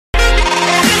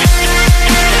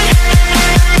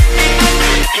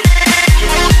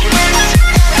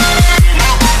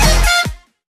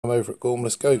over at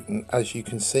Gormless Goat, and as you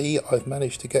can see, I've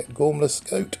managed to get Gormless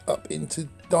Goat up into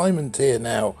diamond tier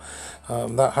now.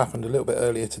 That happened a little bit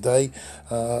earlier today.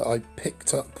 I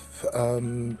picked up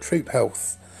troop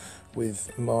health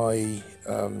with my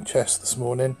chest this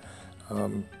morning.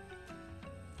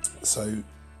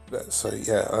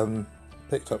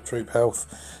 Picked up troop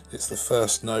health. It's the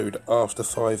first node after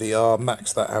 5 ER,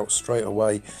 maxed that out straight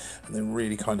away, and then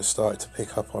really kind of started to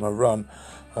pick up on a run.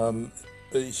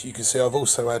 As you can see, I've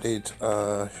also added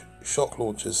shock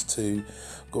launchers to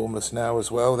Gormless now as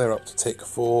well. They're up to tick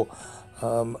 4.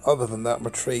 Other than that, my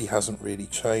tree hasn't really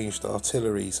changed.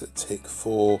 Artillery's at tick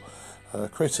 4.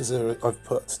 Critters I've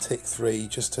put to tick 3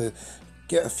 just to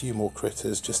get a few more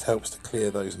critters. Just helps to clear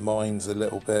those mines a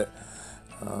little bit.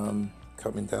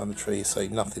 Coming down the tree, so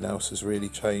nothing else has really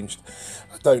changed.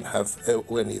 I don't have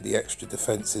any of the extra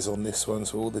defences on this one,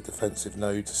 so all the defensive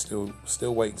nodes are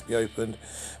still waiting to be opened.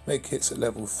 Med kits at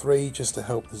level 3 just to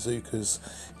help the Zookas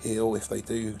heal if they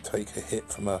do take a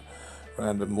hit from a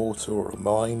random mortar or a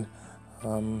mine.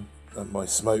 And my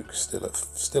smoke still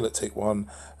at tick 1,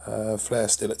 flare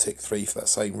still at tick 3 for that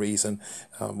same reason.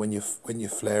 When you're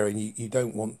flaring, you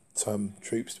don't want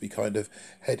troops to be kind of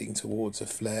heading towards a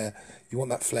flare. You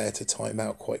want that flare to time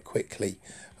out quite quickly.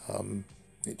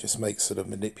 It just makes sort of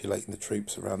manipulating the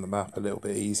troops around the map a little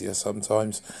bit easier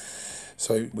sometimes.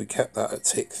 So we kept that at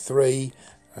tick 3.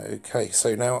 Okay,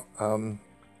 so now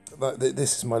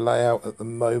this is my layout at the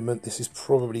moment. This is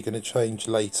probably going to change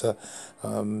later.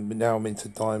 Now I'm into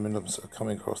diamond. I'm sort of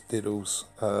coming across diddles,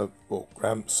 or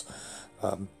gramps,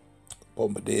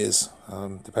 bombardiers,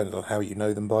 depending on how you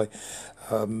know them by.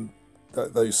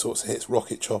 Those sorts of hits,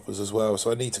 rocket choppers as well.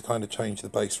 So I need to kind of change the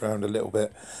base round a little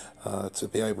bit to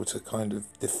be able to kind of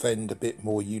defend a bit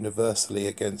more universally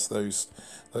against those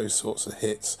sorts of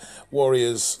hits.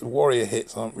 Warrior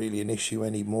hits aren't really an issue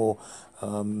anymore.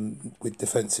 With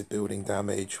defensive building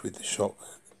damage, with the shock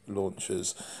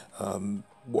launchers,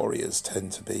 warriors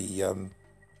tend to be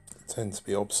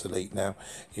obsolete now.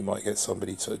 You might get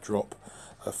somebody to drop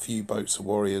a few boats of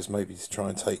warriors, maybe to try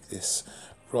and take this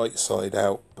right side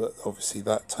out, but obviously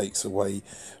that takes away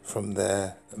from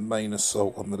their main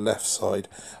assault on the left side.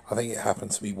 I think it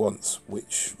happened to me once,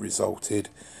 which resulted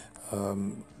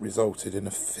in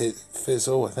a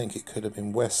fizzle. I think it could have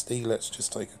been Westy. Let's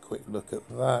just take a quick look at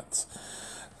that.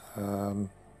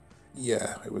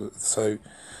 Yeah, it was. So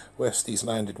Westy's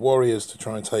landed warriors to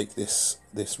try and take this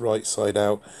right side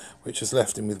out, which has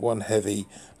left him with 1 heavy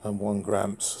and 1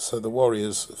 gramps. So the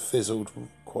warriors fizzled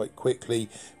quite quickly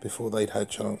before they'd had a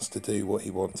chance to do what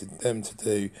he wanted them to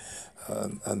do,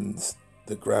 and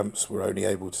the gramps were only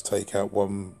able to take out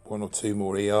one or 2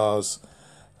 more ERs,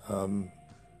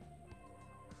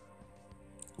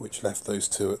 which left those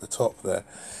 2 at the top there.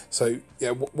 So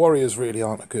yeah, warriors really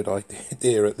aren't a good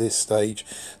idea at this stage.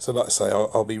 So like I say,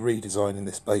 I'll be redesigning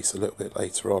this base a little bit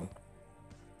later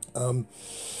on.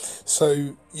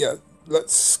 So yeah,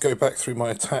 let's go back through my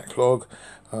attack log.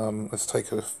 Let's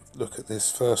take a look at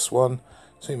this first one.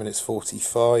 2 minutes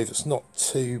 45. It's not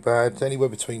too bad. Anywhere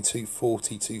between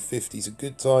 240, 250 is a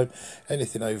good time.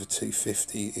 Anything over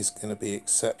 250 is going to be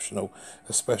exceptional,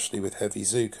 especially with heavy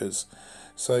Zookas.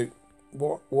 So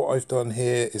what I've done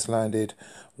here is landed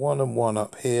 1 and 1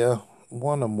 up here,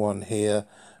 1 and 1 here,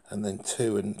 and then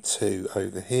 2 and 2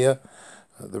 over here.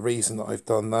 The reason that I've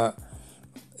done that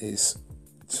is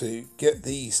to get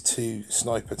these 2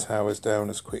 sniper towers down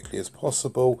as quickly as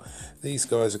possible. These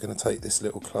guys are going to take this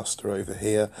little cluster over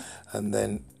here, and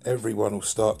then everyone will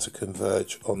start to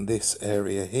converge on this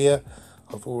area here.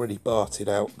 I've already barted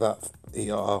out that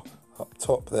ER up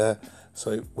top there,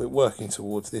 so we're working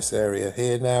towards this area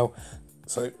here now.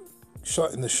 So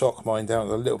shutting the shock mine down,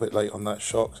 a little bit late on that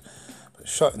shock, but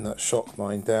shutting that shock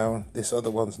mine down. This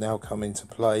other one's now come into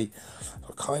play.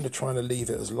 I'm kind of trying to leave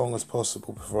it as long as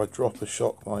possible before I drop a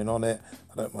shock mine on it.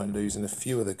 I don't mind losing a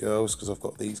few of the girls because I've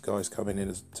got these guys coming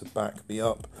in to back me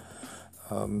up,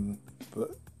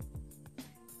 but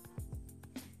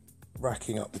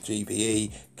racking up the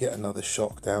GBE, get another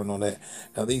shock down on it.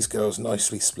 Now these girls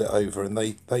nicely split over, and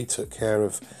they took care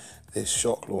of this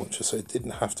shock launcher, so it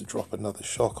didn't have to drop another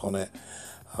shock on it,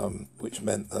 which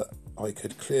meant that I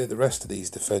could clear the rest of these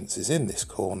defences in this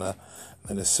corner,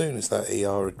 and as soon as that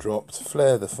ER had dropped,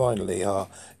 flare the final ER,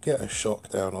 get a shock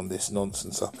down on this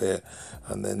nonsense up here,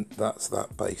 and then that's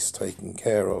that base taken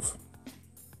care of.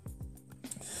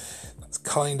 That's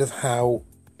kind of how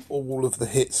all of the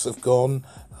hits have gone.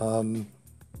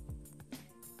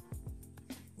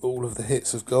 All of the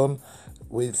hits have gone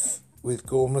with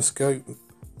Gormless Goat.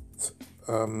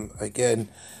 Again,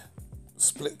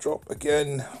 split drop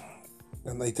again,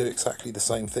 and they do exactly the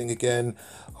same thing again.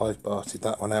 I've barted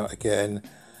that one out again.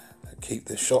 keep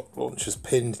the shock launchers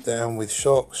pinned down with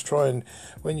shocks.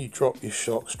 When you drop your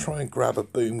shocks, try and grab a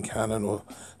boom cannon or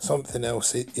something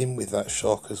else in with that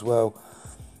shock as well.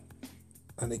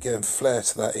 And again, flare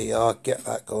to that ER, get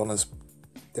that gone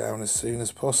down as soon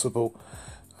as possible.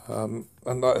 And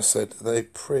like I said, they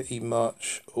pretty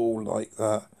much all like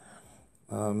that.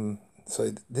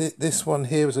 So this one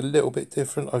here is a little bit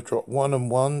different. I've dropped 1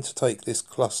 and 1 to take this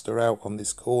cluster out on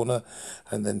this corner,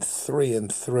 and then 3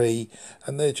 and 3,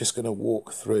 and they're just going to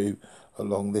walk through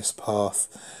along this path.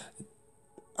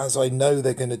 As I know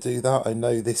they're going to do that, I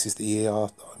know this is the ER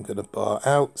that I'm going to bar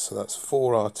out, so that's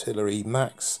 4 artillery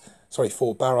max, sorry,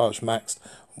 4 barrage maxed,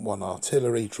 1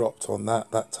 artillery dropped on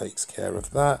that. That takes care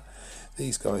of that.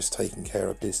 These guys taking care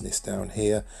of business down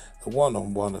here. The 1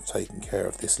 on 1 have taken care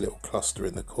of this little cluster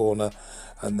in the corner,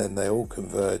 and then they all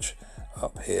converge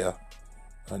up here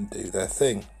and do their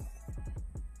thing.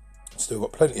 Still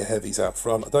got plenty of heavies out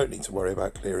front. I don't need to worry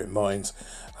about clearing mines,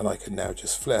 and I can now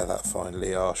just flare that final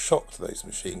ER, shock to those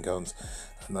machine guns,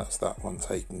 and that's that one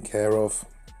taken care of.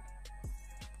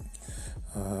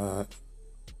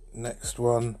 Next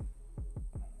one.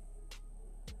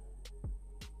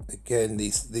 Again,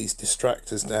 these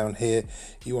distractors down here,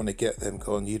 you want to get them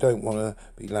gone. You don't want to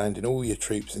be landing all your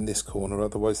troops in this corner,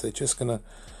 otherwise they're just going to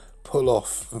pull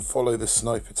off and follow the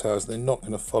sniper towers. They're not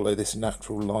going to follow this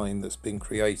natural line that's been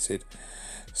created.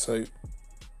 So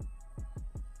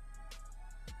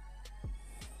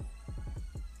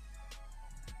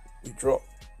you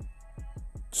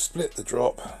split the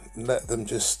drop and let them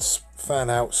just fan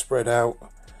out, spread out.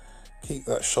 Keep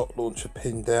that shot launcher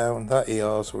pinned down. That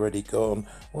ER's already gone.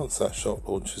 Once that shot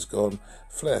launcher's gone,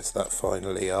 flare to that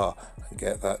final ER and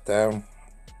get that down.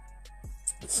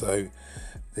 So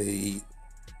the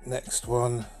next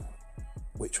one,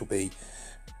 which will be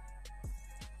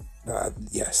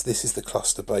yes, this is the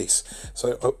cluster base.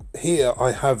 So here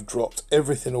I have dropped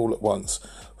everything all at once.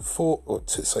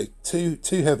 Two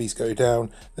heavies go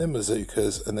down, then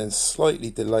bazookas, and then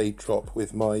slightly delayed drop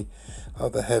with my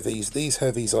other heavies. These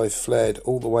heavies I've flared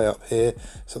all the way up here,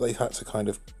 so they've had to kind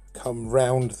of come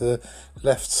round the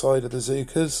left side of the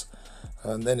bazookas,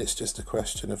 and then it's just a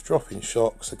question of dropping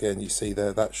shocks. Again, you see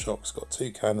there that shock's got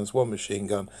 2 cannons, 1 machine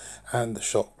gun, and the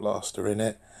shock blaster in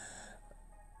it.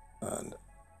 And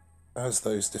as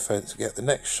those defense get the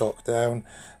next shock down,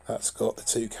 that's got the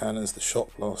 2 cannons, the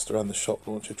shock blaster and the shock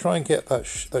launcher. Try and get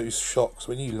those shocks,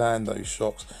 when you land those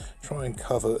shocks, try and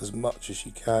cover as much as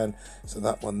you can. So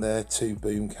that one there, 2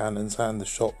 boom cannons and the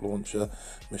shock launcher,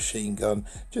 machine gun,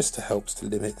 just to helps to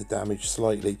limit the damage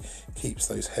slightly, keeps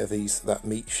those heavies, that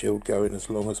meat shield going as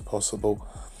long as possible.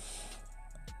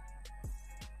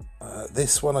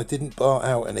 This one I didn't bar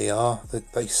out an ER,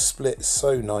 they split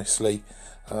so nicely.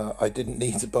 I didn't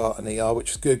need to bar an ER,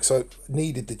 which is good because I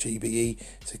needed the GBE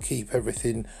to keep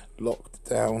everything locked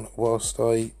down whilst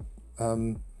I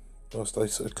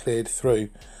sort of cleared through.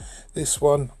 This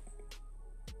one,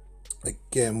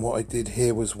 again, what I did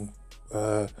here was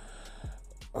I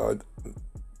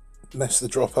messed the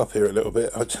drop up here a little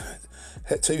bit. I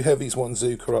had 2 heavies, 1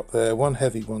 Zuka up there, 1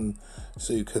 heavy, 1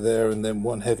 Zuka there, and then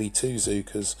 1 heavy, 2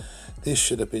 Zukas. This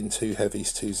should have been 2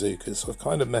 heavies, 2 Zukas. So I've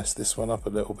kind of messed this one up a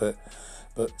little bit.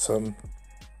 But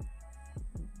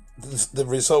the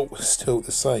result was still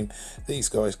the same. These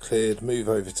guys cleared, move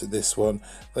over to this one,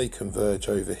 they converge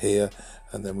over here,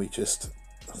 and then we just,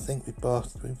 I think we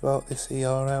barked this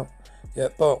ER out. Yeah,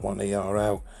 bark 1 ER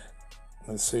out.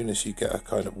 As soon as you get a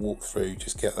kind of walk through,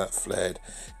 just get that flared,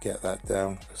 get that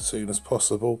down as soon as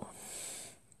possible.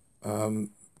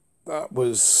 That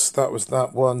was that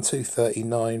one,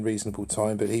 2:39 reasonable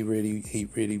time, but he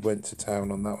really went to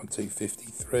town on that one,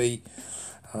 2:53.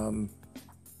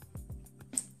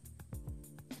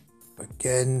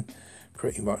 Again,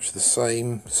 pretty much the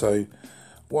same. So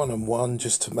 1 and 1,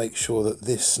 just to make sure that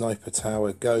this sniper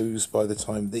tower goes by the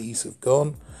time these have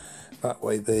gone. That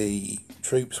way the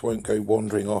troops won't go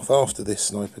wandering off after this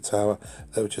sniper tower.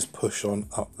 They'll just push on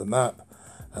up the map.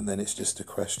 And then it's just a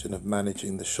question of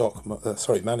managing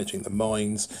the managing the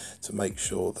mines to make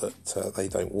sure that they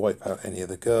don't wipe out any of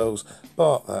the girls.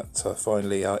 But that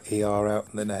finally ER out,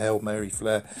 and then a Hail Mary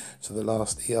flare to the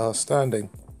last ER standing.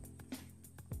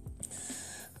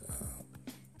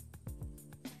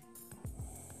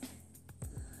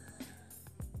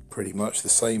 Pretty much the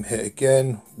same hit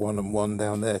again. 1 and 1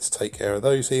 down there to take care of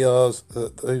those ERs,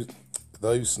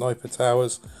 those sniper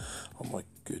towers. Oh my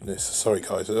goodness, sorry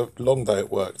guys, a long day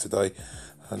at work today,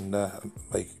 and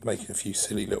making a few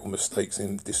silly little mistakes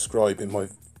in describing my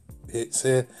hits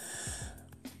here.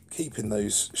 Keeping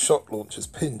those shock launchers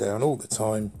pinned down all the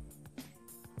time.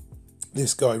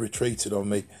 This guy retreated on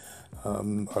me. I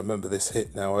remember this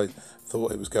hit now, I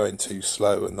thought it was going too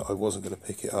slow and that I wasn't going to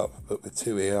pick it up, but with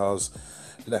 2 ERs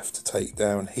left to take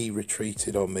down, he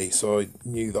retreated on me, so I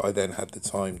knew that I then had the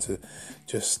time to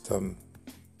just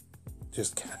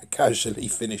casually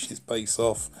finish his base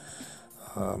off.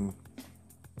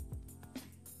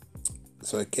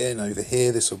 So again, over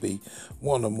here, this will be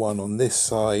 1 and 1 on this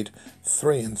side,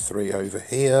 3 and 3 over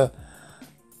here.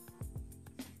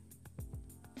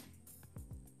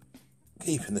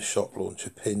 Keeping the shock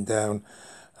launcher pinned down,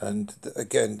 and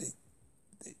again,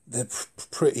 they're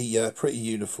pretty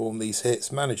uniform, these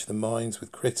hits. Manage the mines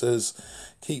with critters,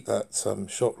 keep that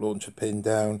shock launcher pinned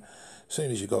down. As soon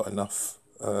as you've got enough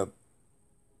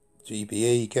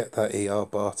GBE, get that ER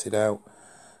barted out,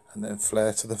 and then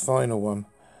flare to the final one.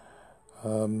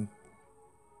 And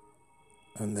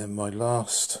then my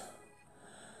last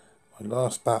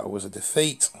battle was a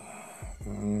defeat.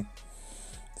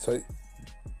 So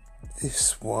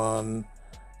this one,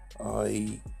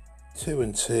 I 2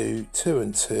 and 2, 2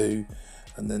 and 2,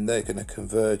 and then they're going to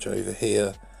converge over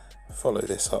here. Follow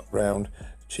this up round.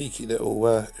 Cheeky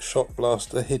little shock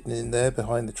blaster hidden in there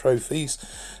behind the trophies.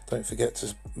 Don't forget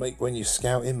to when you're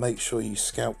scouting, make sure you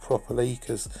scout properly,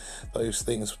 because those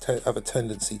things have a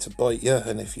tendency to bite you,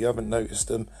 and if you haven't noticed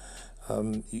them,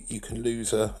 you can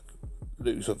lose a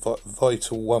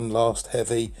vital one last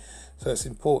heavy. So it's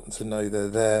important to know they're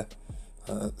there.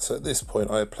 So at this point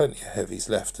I have plenty of heavies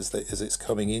left as it's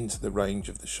coming into the range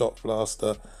of the shock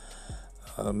blaster.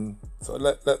 So I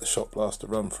let the shock blaster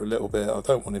run for a little bit. I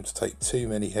don't want him to take too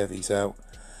many heavies out,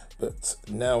 but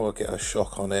now I'll get a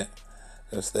shock on it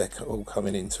as they're all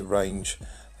coming into range,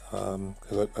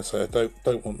 because I say I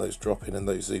don't want those dropping and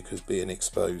those Zukas being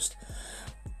exposed.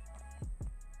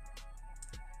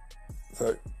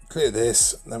 So clear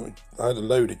this. Then I had a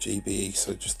load of GBE,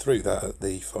 so just threw that at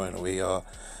the final ER,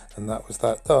 and that was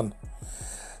that done.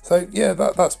 So yeah,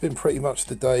 that's been pretty much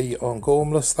the day on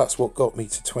Gormless. That's what got me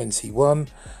to 21.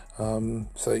 Here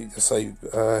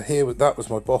that was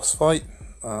my boss fight.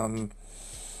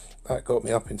 That got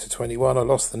me up into 21. I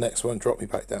lost the next one, dropped me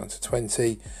back down to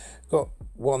 20.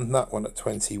 Won that one at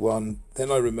 21.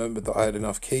 Then I remembered that I had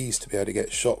enough keys to be able to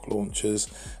get shock launchers,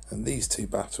 and these 2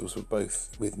 battles were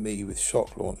both with me with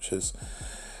shock launchers.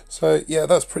 So yeah,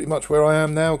 that's pretty much where I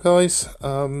am now, guys.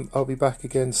 I'll be back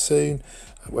again soon,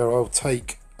 where I'll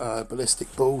take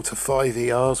Ballistic Ball to 5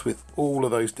 ERs with all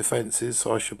of those defences,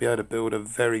 so I should be able to build a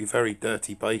very, very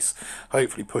dirty base,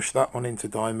 hopefully push that one into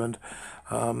Diamond.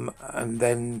 And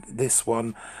then this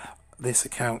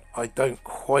account, I don't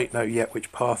quite know yet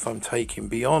which path I'm taking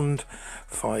beyond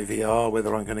 5 ER,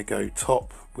 whether I'm going to go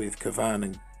top with Kavan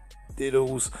and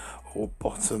Diddles, or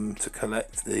bottom to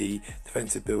collect the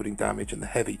defensive building damage and the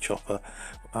heavy chopper.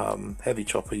 Heavy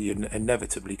chopper you're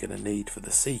inevitably going to need for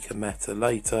the Seeker meta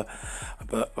later,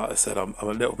 but like I said, I'm a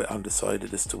little bit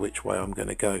undecided as to which way I'm going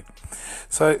to go.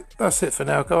 So that's it for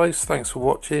now, guys. Thanks for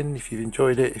watching. If you've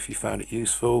enjoyed it, if you found it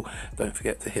useful, don't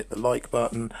forget to hit the like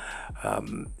button.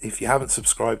 If you haven't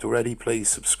subscribed already, please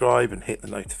subscribe and hit the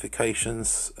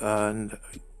notifications, and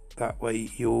that way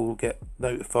you'll get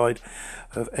notified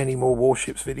of any more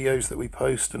Warships videos that we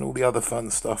post and all the other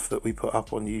fun stuff that we put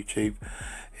up on YouTube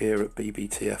here at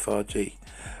BBTFRG.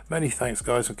 Many thanks,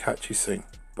 guys, and catch you soon.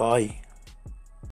 Bye.